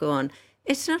cannot go on?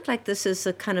 It's not like this is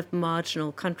a kind of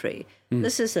marginal country.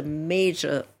 This is a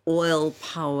major oil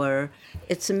power.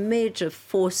 It's a major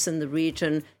force in the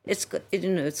region. It's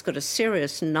got a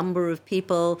serious number of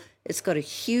people. It's got a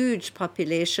huge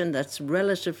population that's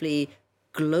relatively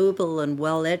global and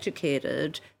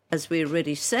well-educated, as we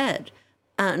already said.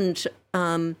 And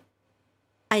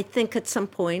I think at some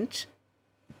point,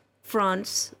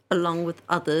 France, along with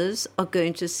others, are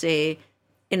going to say,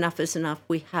 enough is enough.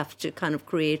 We have to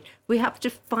we have to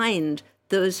find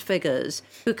those figures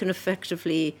who can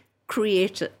effectively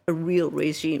create a real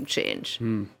regime change.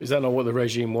 Is that not what the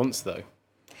regime wants, though?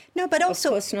 No, but also,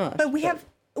 of course not. But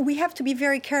we have to be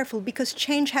very careful because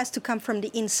change has to come from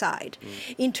the inside.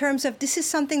 In terms of, this is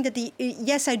something that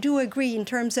yes, I do agree in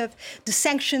terms of the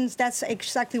sanctions, that's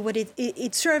exactly what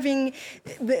it's serving.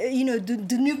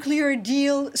 The nuclear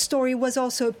deal story was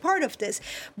also a part of this.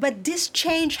 But this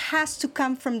change has to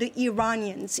come from the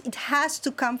Iranians. It has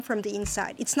to come from the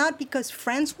inside. It's not because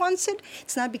France wants it.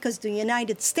 It's not because the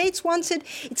United States wants it.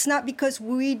 It's not because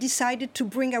we decided to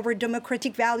bring our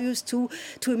democratic values to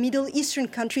Middle Eastern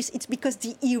countries. It's because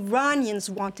the Iranians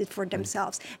want it for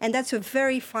themselves. And that's a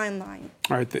very fine line.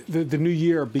 All right. The new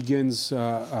year begins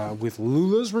with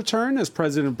Lula's return as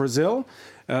president of Brazil.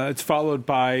 It's followed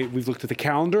by, we've looked at the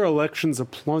calendar, elections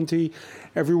aplenty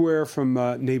everywhere from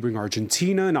neighboring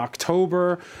Argentina in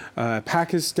October,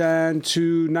 Pakistan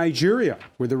to Nigeria,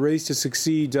 where the race to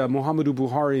succeed Muhammadu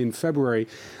Buhari in February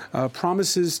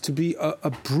promises to be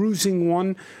a bruising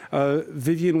one.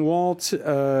 Vivian Walt,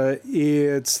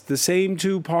 it's the same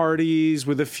two parties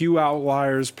with a few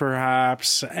outliers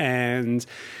perhaps, and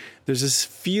there's this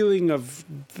feeling of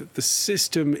the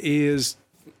system is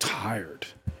tired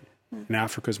in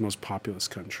Africa's most populous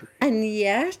country. And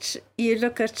yet, you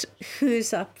look at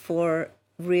who's up for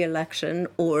re-election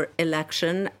or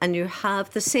election, and you have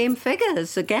the same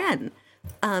figures again.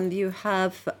 You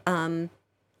have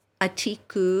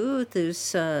Atiku,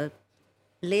 who's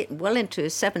well into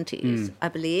his 70s, I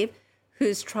believe,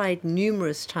 who's tried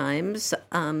numerous times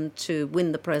to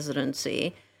win the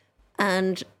presidency.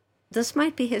 And this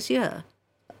might be his year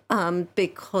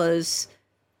because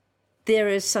there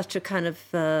is such a kind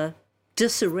of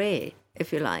disarray,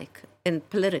 if you like,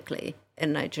 politically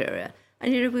in Nigeria.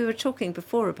 And, we were talking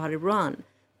before about Iran,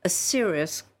 a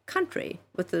serious country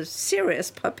with a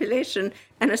serious population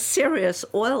and a serious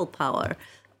oil power.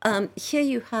 Here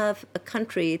you have a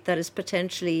country that is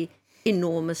potentially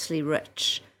enormously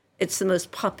rich. It's the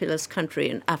most populous country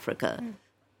in Africa.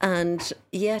 And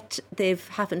yet they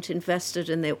haven't invested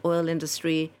in their oil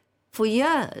industry for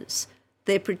years.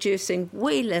 They're producing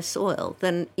way less oil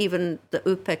than even the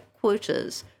OPEC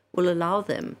quotas will allow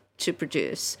them to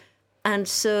produce. And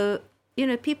so,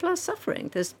 people are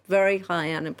suffering. There's very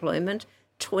high unemployment,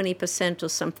 20% or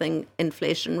something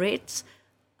inflation rates.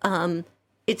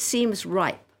 It seems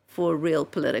ripe for a real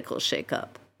political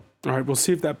shakeup. All right, we'll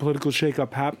see if that political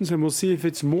shakeup happens, and we'll see if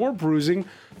it's more bruising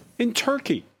in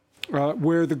Turkey,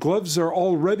 where the gloves are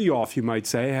already off, you might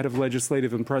say, ahead of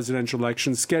legislative and presidential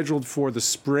elections scheduled for the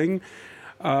spring.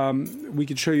 We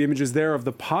could show you images there of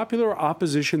the popular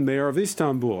opposition mayor of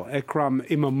Istanbul, Ekrem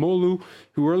İmamoğlu,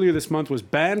 who earlier this month was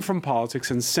banned from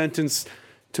politics and sentenced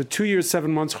to 2 years,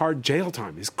 7 months hard jail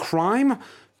time. His crime?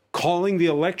 Calling the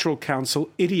Electoral Council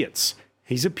idiots.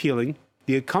 He's appealing.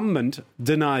 The incumbent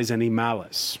denies any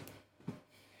malice.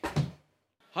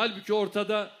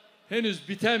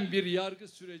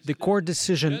 The court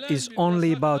decision is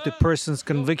only about the person's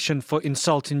conviction for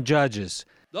insulting judges.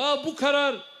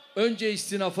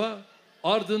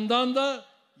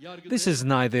 This is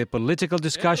neither a political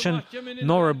discussion,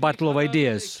 nor a battle of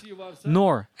ideas,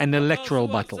 nor an electoral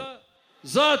battle.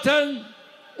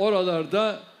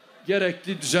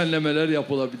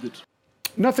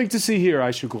 Nothing to see here,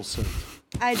 Ayşe Gülsün.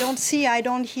 I don't see, I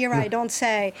don't hear, I don't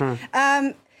say.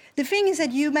 The thing is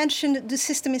that you mentioned the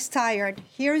system is tired.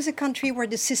 Here is a country where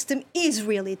the system is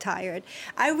really tired.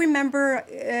 I remember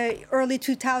early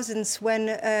 2000s when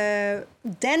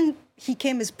then he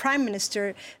came as prime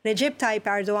minister, Recep Tayyip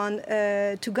Erdogan,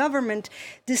 to government.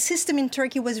 The system in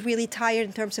Turkey was really tired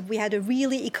in terms of we had a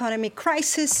really economic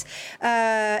crisis.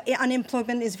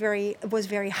 Unemployment was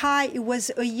very high. It was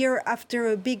a year after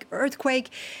a big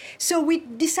earthquake. So we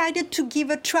decided to give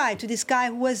a try to this guy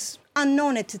who was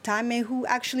unknown at the time and who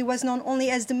actually was known only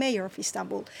as the mayor of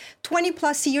Istanbul. 20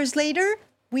 plus years later,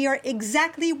 we are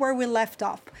exactly where we left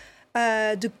off.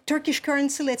 The Turkish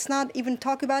currency, let's not even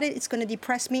talk about it. It's going to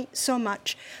depress me so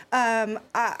much.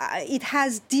 It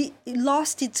has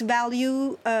lost its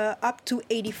value up to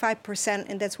 85%,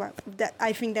 and that's why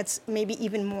I think that's maybe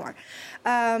even more.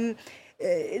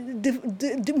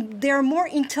 There are more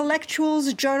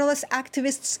intellectuals, journalists,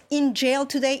 activists in jail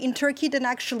today in Turkey than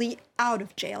actually out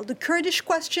of jail. The Kurdish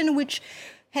question, which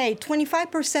hey,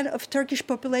 25% of Turkish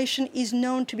population is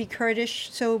known to be Kurdish,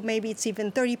 so maybe it's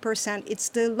even 30%. It's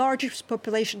the largest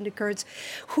population, the Kurds,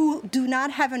 who do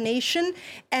not have a nation,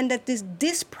 and that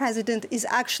this president is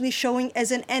actually showing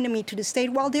as an enemy to the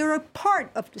state while they're a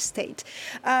part of the state.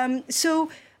 So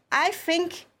I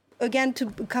think, again, to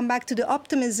come back to the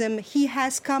optimism, he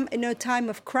has come in a time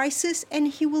of crisis, and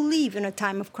he will leave in a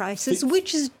time of crisis,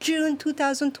 which is June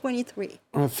 2023.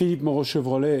 Philippe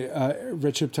Moreau-Chevrolet,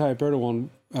 Recep Tayyip Erdogan,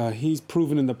 he's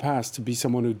proven in the past to be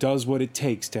someone who does what it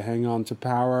takes to hang on to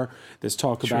power. There's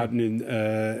talk about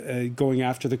going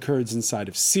after the Kurds inside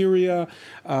of Syria.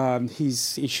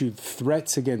 He's issued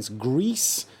threats against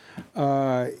Greece.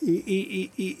 Is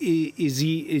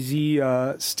he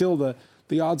still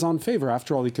the odds-on favor?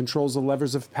 After all, he controls the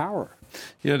levers of power.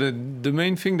 Yeah, the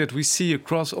main thing that we see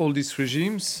across all these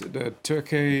regimes, the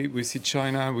Turkey, we see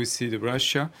China, we see the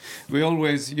Russia, we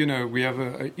always, we have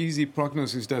an easy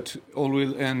prognosis that all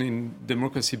will end in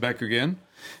democracy back again.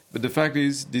 But the fact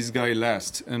is, this guy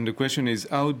lasts. And the question is,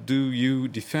 how do you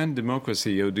defend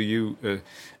democracy? How do you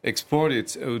export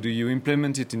it? How do you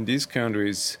implement it in these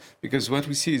countries? Because what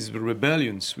we see is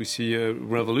rebellions. We see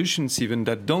revolutions even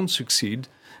that don't succeed.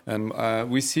 And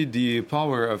we see the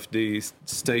power of the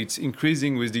states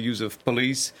increasing with the use of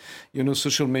police,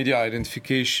 social media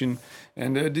identification.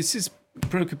 And this is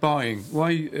preoccupying.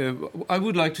 Why? I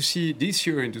would like to see this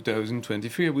year in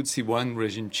 2023, I would see one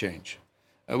regime change.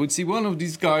 I would see one of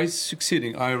these guys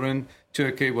succeeding, Iran,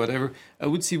 Turkey, whatever. I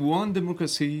would see one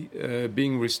democracy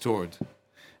being restored.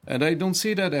 And I don't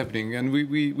see that happening. And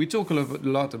we talk a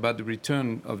lot about the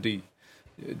return of the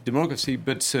democracy,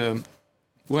 but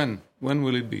when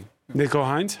will it be? Nico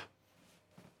Heinz?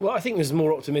 Well, I think there's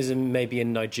more optimism maybe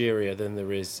in Nigeria than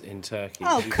there is in Turkey.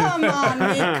 Oh, come on,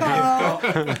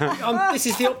 Nico! This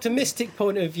is the optimistic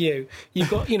point of view. You've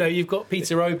got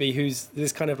Peter Obi, who's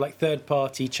this kind of like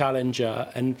third-party challenger,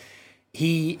 and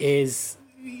he is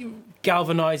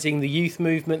galvanising the youth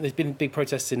movement. There's been big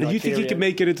protests in Nigeria. Do you think he can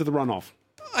make it into the runoff?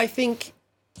 I think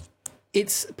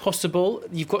it's possible.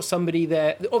 You've got somebody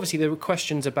there. Obviously, there were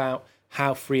questions about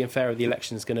how free and fair the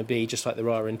election is going to be, just like there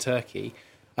are in Turkey.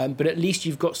 But at least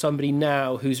you've got somebody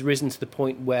now who's risen to the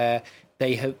point where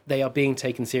they are being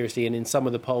taken seriously, and in some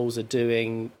of the polls are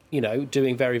doing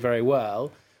very, very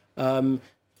well.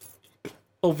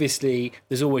 Obviously,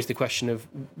 there's always the question of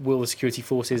will the security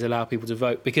forces allow people to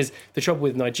vote? Because the trouble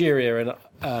with Nigeria, and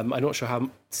I'm not sure how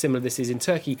similar this is in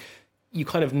Turkey, you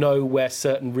kind of know where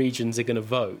certain regions are going to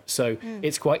vote. So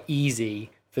it's quite easy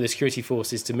for the security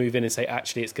forces to move in and say,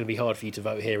 actually, it's going to be hard for you to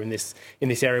vote here in this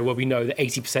area where we know that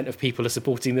 80% of people are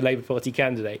supporting the Labour Party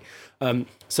candidate.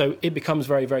 So it becomes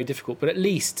very, very difficult. But at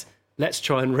least let's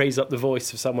try and raise up the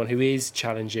voice of someone who is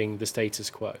challenging the status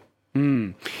quo.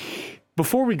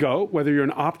 Before we go, whether you're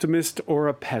an optimist or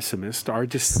a pessimist, our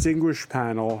distinguished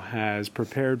panel has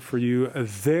prepared for you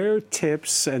their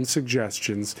tips and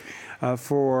suggestions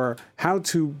for how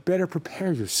to better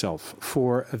prepare yourself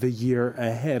for the year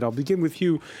ahead. I'll begin with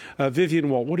you, Vivian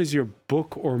Walt. What is your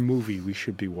book or movie we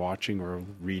should be watching or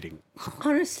reading?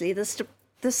 Honestly,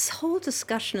 this whole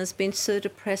discussion has been so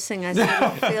depressing. I sort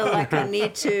of feel like I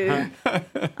need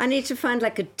to find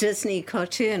like a Disney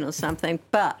cartoon or something.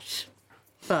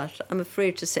 But I'm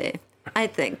afraid to say, I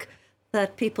think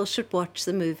that people should watch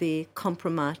the movie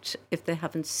Compromat if they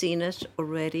haven't seen it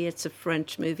already. It's a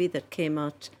French movie that came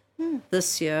out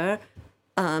this year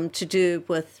to do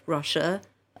with Russia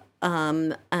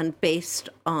and based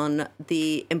on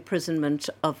the imprisonment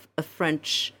of a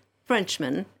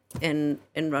Frenchman in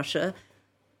Russia.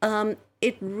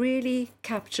 It really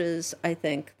captures, I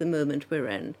think, the moment we're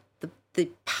in, the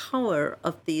power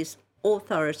of these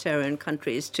authoritarian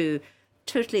countries to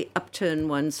totally upturn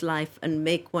one's life and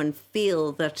make one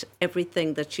feel that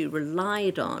everything that you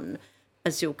relied on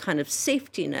as your kind of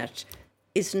safety net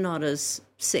is not as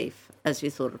safe as you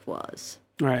thought it was.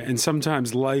 Right, and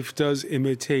sometimes life does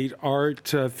imitate art.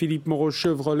 Philippe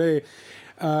Moreau-Chevrolet,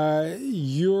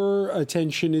 your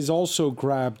attention is also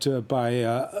grabbed by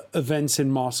events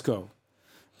in Moscow.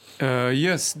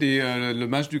 Yes, Le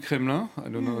Match du Kremlin. I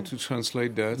don't know how to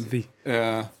translate that.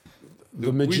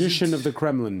 The Magician of the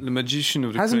Kremlin. The Magician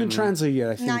of the Hasn't Kremlin. been translated yet,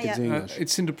 I think it's English.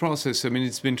 It's in the process. I mean,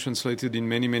 it's been translated in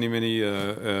many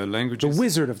languages. The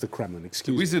Wizard of the Kremlin, excuse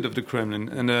me. The Wizard of the Kremlin.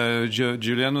 And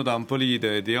Giuliano D'Ampoli,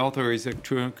 the author, is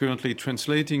currently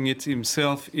translating it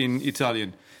himself in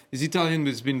Italian. His Italian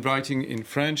has been writing in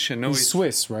French. And now he's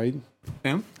Swiss, right?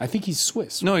 Yeah? I think he's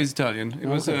Swiss. No, he's Italian. He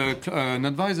was an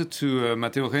advisor to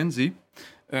Matteo Renzi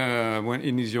when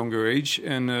in his younger age,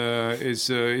 and has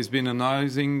been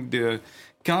analyzing the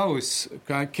chaos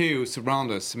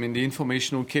around us. I mean, the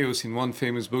informational chaos in one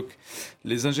famous book,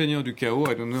 Les ingénieurs du chaos.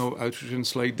 I don't know how to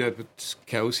translate that, but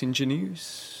chaos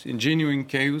engineering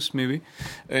chaos, maybe.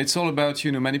 It's all about,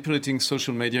 manipulating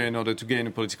social media in order to gain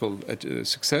a political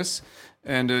success.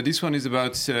 And this one is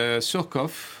about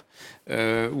Surkov,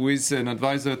 who is an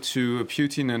advisor to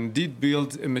Putin and did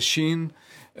build a machine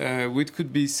which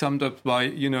could be summed up by,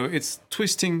 it's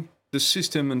twisting the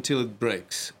system until it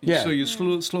breaks. Yeah. So you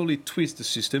slowly twist the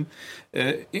system.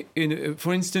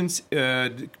 For instance,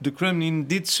 the Kremlin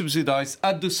did subsidize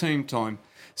at the same time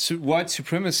white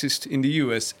supremacists in the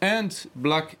US and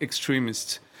black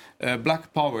extremists,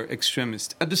 black power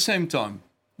extremists at the same time.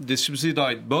 They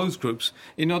subsidized both groups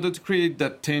in order to create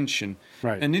that tension.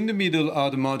 Right. And in the middle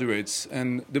are the moderates,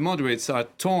 and the moderates are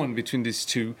torn between these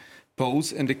two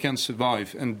poles, and they can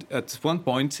survive. And at one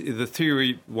point, the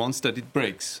theory wants that it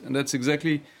breaks. And that's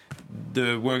exactly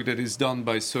the work that is done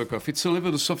by Surkov. It's a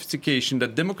level of sophistication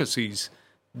that democracies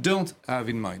don't have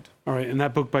in mind. All right, and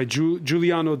that book by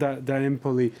Giuliano da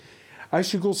Empoli.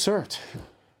 Aysegul Sert.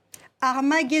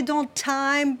 Armageddon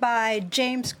Time by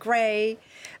James Gray.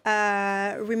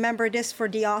 Remember this for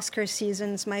the Oscar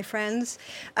seasons, my friends.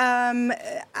 I'm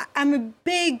a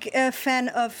big fan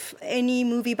of any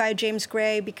movie by James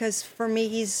Gray because for me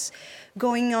he's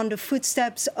going on the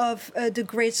footsteps of the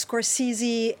great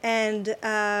Scorsese and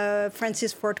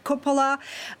Francis Ford Coppola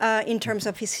in terms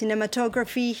of his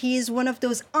cinematography. He is one of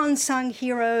those unsung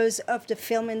heroes of the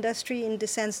film industry in the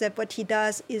sense that what he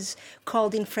does is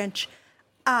called in French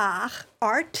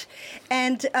art,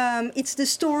 and it's the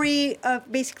story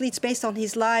of basically it's based on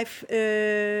his life,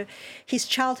 his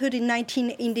childhood in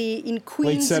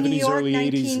Queens, late 70s, New York, early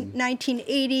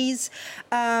 1980s.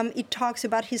 It talks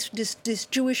about this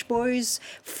Jewish boy's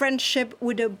friendship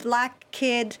with a black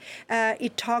kid.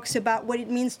 It talks about what it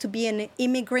means to be an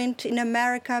immigrant in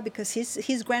America because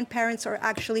his grandparents are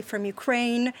actually from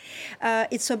Ukraine.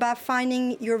 It's about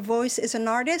finding your voice as an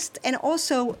artist, and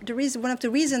also one of the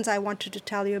reasons I wanted to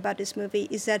tell you about this movie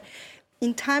is that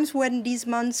in times when these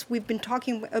months we've been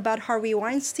talking about Harvey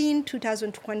Weinstein,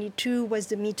 2022 was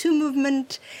the Me Too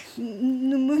movement's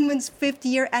 50th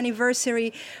year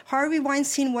anniversary. Harvey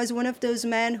Weinstein was one of those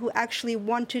men who actually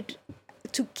wanted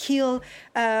to kill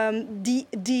the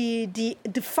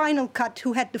final cut,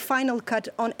 who had the final cut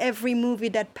on every movie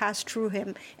that passed through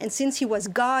him. And since he was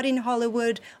God in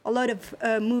Hollywood, a lot of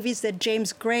movies that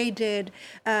James Gray did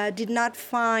not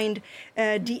find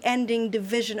the ending, the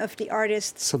vision of the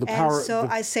artist. So the power.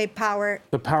 I say power.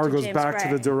 The power goes James back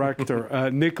Gray. to the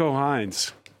director, Nico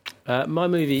Hines. My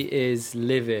movie is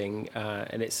Living,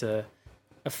 and it's a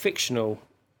fictional,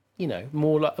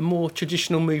 more like a more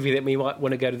traditional movie that we might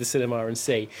want to go to the cinema and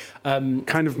see.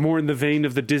 Kind of more in the vein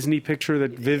of the Disney picture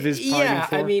that Viv is pining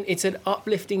for? I mean, it's an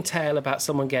uplifting tale about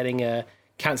someone getting a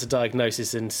cancer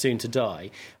diagnosis and soon to die.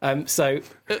 So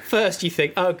at first you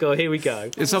think, oh God, here we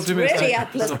go. It's optimistic. Really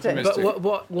uplifting.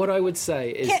 But what I would say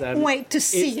is... Can't wait to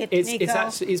see it, Nico.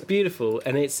 It's beautiful,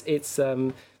 and it's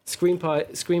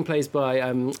screenplays by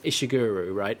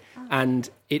Ishiguro, right? And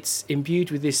it's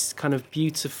imbued with this kind of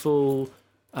beautiful...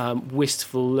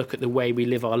 wistful look at the way we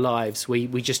live our lives.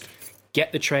 We just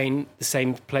get the train the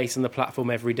same place on the platform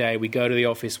every day. We go to the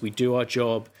office, we do our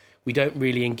job. We don't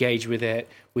really engage with it.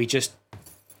 We just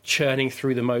churning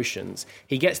through the motions.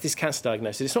 He gets this cancer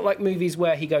diagnosis. It's not like movies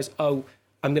where he goes, oh,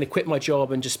 I'm going to quit my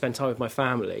job and just spend time with my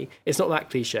family. It's not that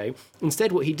cliche.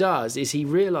 Instead, what he does is he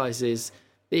realizes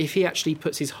that if he actually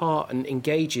puts his heart and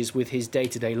engages with his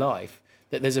day-to-day life,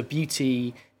 that there's a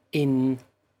beauty in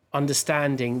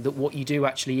understanding that what you do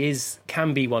actually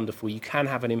can be wonderful. You can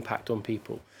have an impact on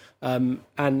people.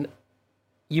 And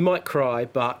you might cry,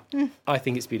 but I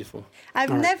think it's beautiful.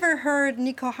 I've never heard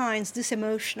Nico Hines this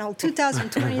emotional.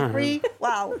 2023,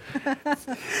 wow.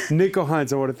 Nico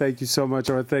Hines, I want to thank you so much.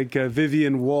 I want to thank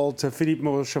Vivian Walt, Philippe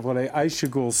Moreau-Chevrolet,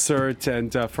 Aysegul Sert,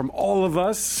 and from all of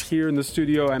us here in the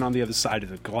studio and on the other side of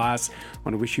the glass, I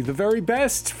want to wish you the very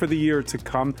best for the year to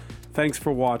come. Thanks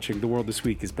for watching. The World This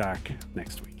Week is back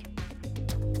next week.